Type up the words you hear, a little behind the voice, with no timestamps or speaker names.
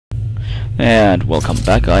And welcome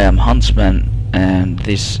back, I am Huntsman, and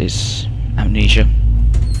this is Amnesia,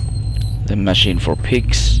 the machine for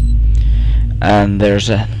pigs. And there's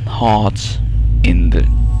a heart in the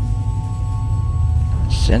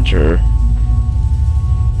center.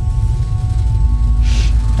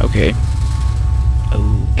 Okay.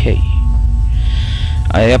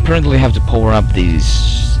 I apparently have to power up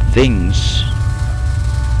these things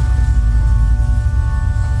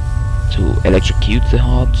to electrocute the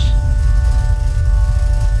heart.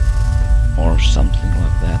 Or something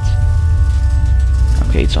like that.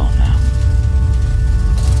 Okay, it's on now.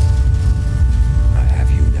 I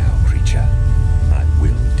have you now, creature. I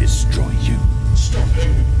will destroy you. Stop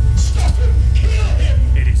him! Stop him! Kill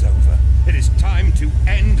him! It is over. It is time to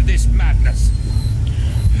end this madness.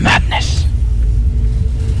 Madness.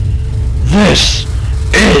 This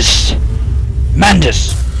is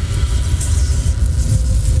madness.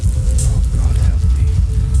 Oh, God help me.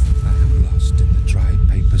 I am lost in the dry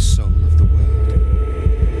paper soul of the world.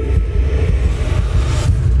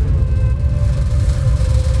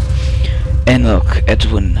 Enoch,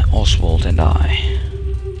 Edwin, Oswald, and I.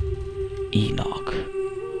 Enoch.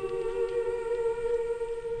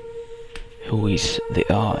 Who is the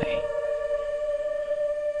I?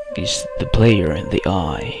 Is the player in the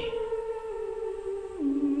I?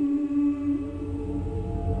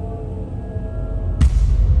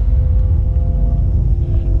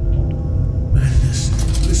 Madness,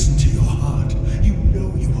 listen to your heart. You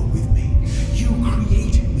know you are with me. You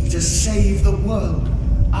created me to save the world.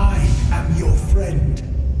 I am your friend.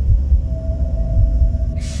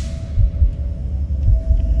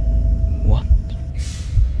 What?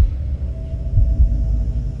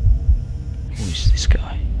 Who is this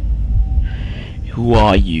guy? Who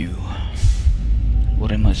are you?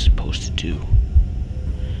 What am I supposed to do?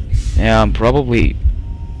 Yeah, I'm probably...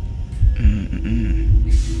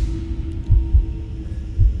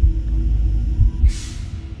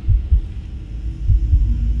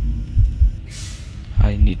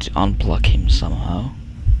 I need to unplug him somehow.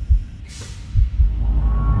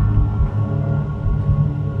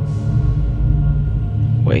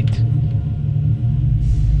 Wait.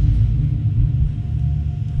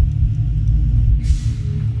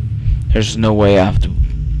 There's no way I have to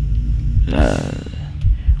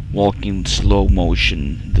walk in slow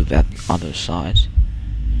motion to that other side.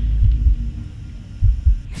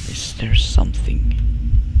 Is there something?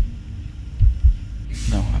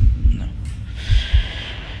 No, no.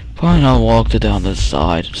 Fine, I'll walk to the other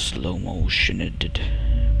side, slow motion it.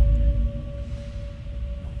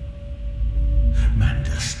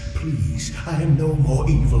 Mandus, please, I am no more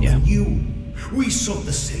evil than you. We sought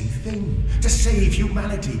the same thing, to save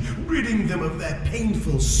humanity, ridding them of their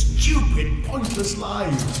painful, stupid, pointless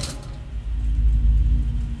lives.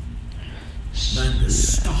 Mandus,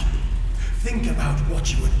 stop. Think about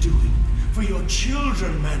what you are doing. For your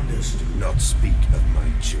children, Mandus. Do not speak of my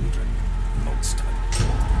children, monster.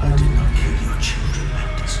 I did not kill your children,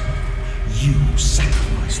 Mandus. You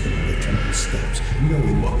sacrificed them on the temple steps,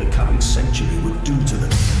 knowing what the coming century would do to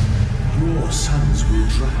them. Your sons will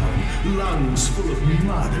drown, lungs full of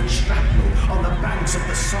mud and shrapnel on the banks of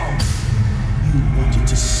the Somme. You wanted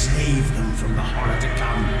to save them from the horror to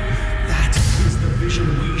come. That is the vision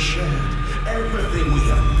we shared. Everything we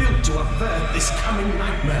have built to avert this coming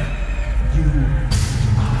nightmare. You and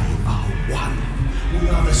I are one. We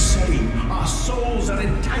are the same. Our souls are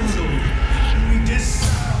entangled. We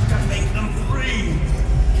deserve to make them free.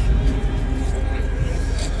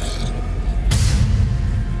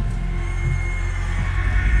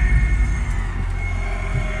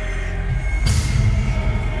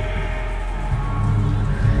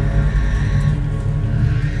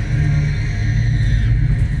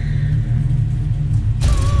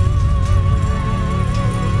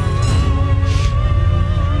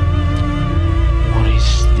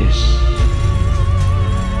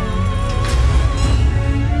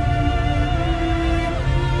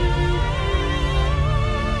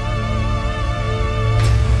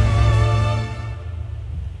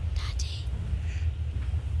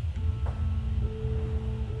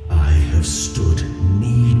 Stood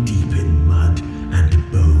knee-deep in mud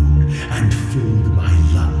and bone and filled my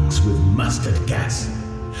lungs with mustard gas.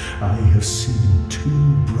 I have seen 2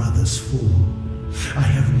 brothers fall. I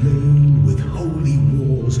have lain with holy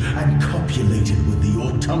wars and copulated with the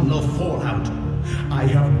autumnal fallout. I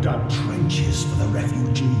have dug trenches for the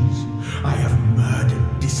refugees. I have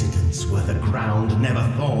murdered dissidents where the ground never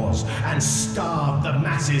thaws and starved the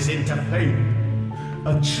masses into faith.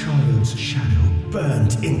 A child's shadow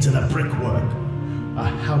burnt into the brickwork. A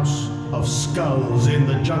house of skulls in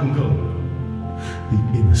the jungle. The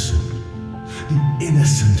innocent The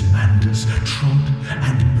innocent Manders trod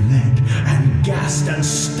and bled and gassed and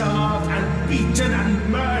starved and beaten and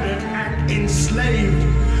murdered and enslaved.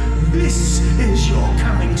 This is your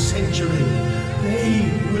coming century. They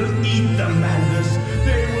will eat the Manders.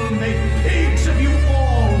 They will make pigs of you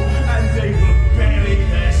all, and they will bury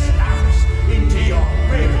their snouts into your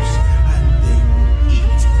ribs, and they will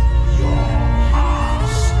eat your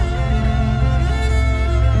hearts.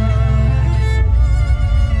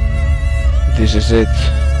 This is it.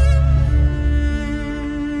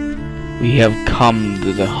 We have come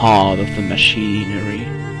to the heart of the machinery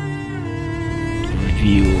to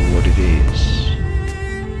reveal what it is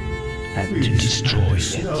and to destroy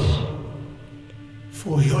it.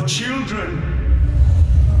 For your children.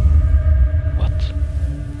 What?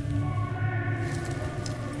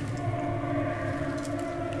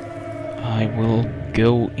 I will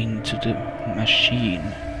go into the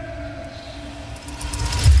machine.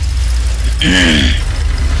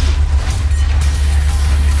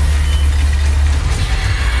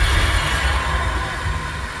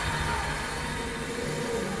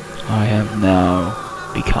 I have now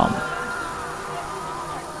become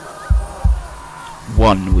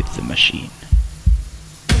one with the machine.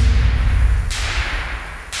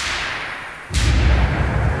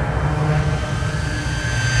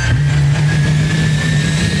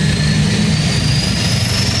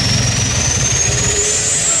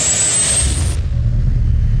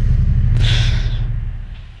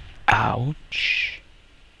 Ouch.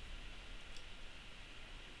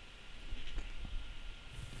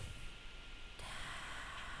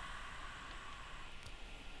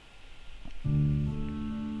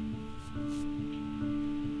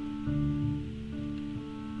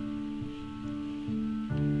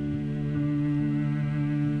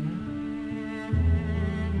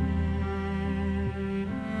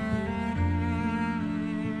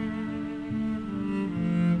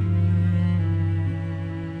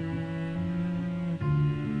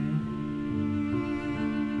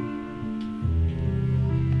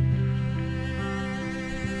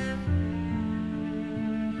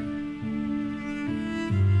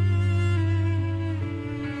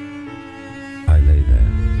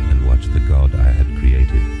 The god I had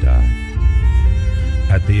created die.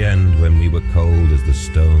 At the end, when we were cold as the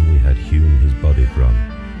stone we had hewn his body from,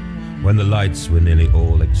 when the lights were nearly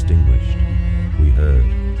all extinguished, we heard,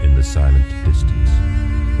 in the silent distance,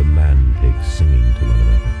 the man-pigs singing to one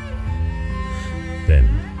another. Then,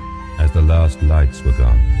 as the last lights were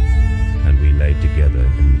gone, and we lay together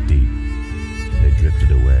in the deep, they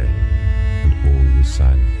drifted away, and all was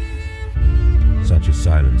silent. Such a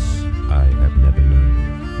silence I have never known.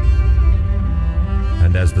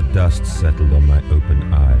 And as the dust settled on my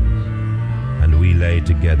open eyes, and we lay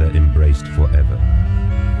together embraced forever,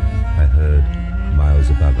 I heard, miles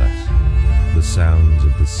above us, the sounds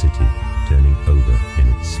of the city turning over in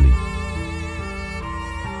its sleep.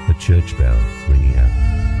 A church bell ringing out,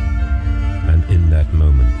 and in that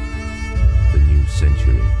moment, the new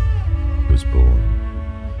century was born.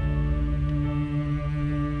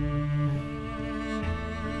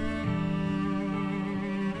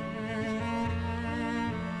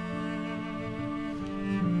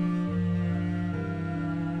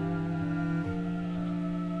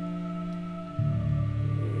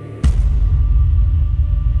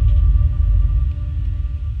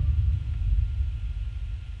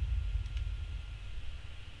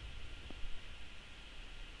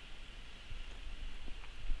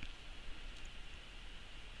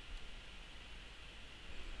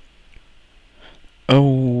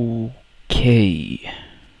 Okay.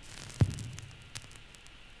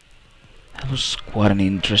 That was quite an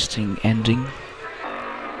interesting ending.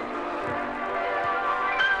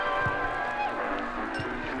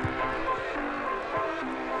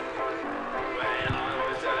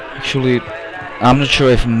 Actually, I'm not sure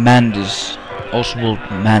if Oswald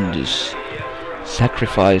Manders,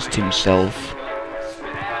 sacrificed himself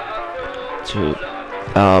to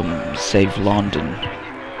save London.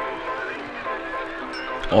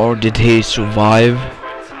 Or did he survive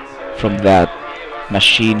from that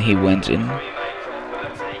machine he went in?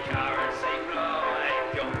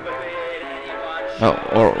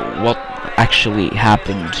 Or what actually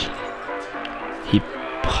happened? He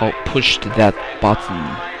pushed that button.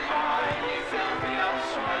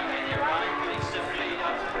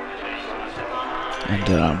 And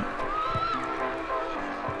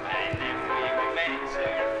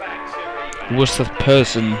who was that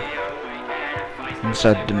person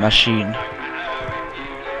inside the machine?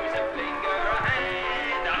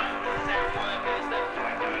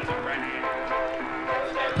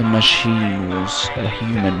 The machine was a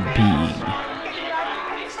human being.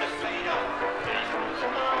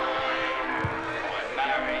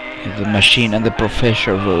 The machine and the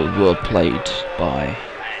professor were played by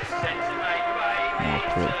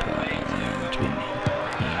Mark Roper and Twin.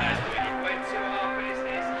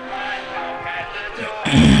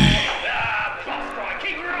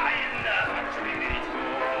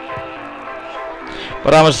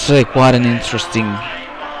 But I must say, quite an interesting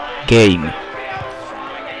game.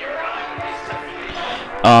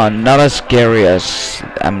 Not as scary as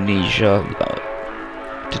Amnesia,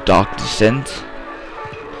 The Dark Descent,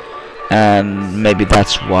 and maybe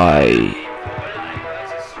that's why,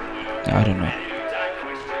 I don't know.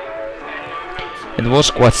 It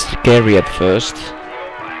was quite scary at first,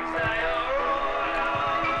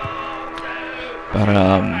 but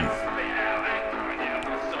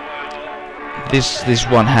this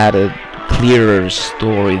one had a clearer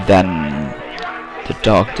story than The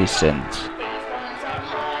Dark Descent.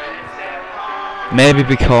 Maybe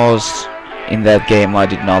because in that game I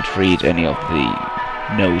did not read any of the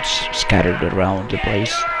notes scattered around the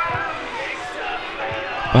place.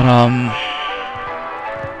 But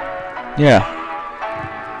yeah.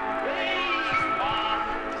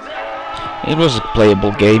 It was a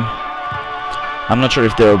playable game. I'm not sure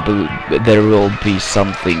if there will be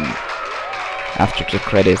something after the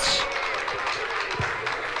credits,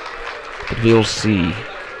 but we'll see.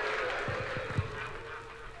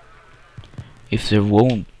 If there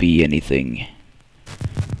won't be anything,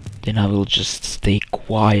 then I will just stay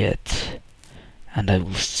quiet, and I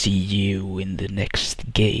will see you in the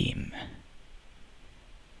next game.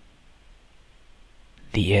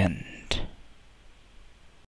 The end.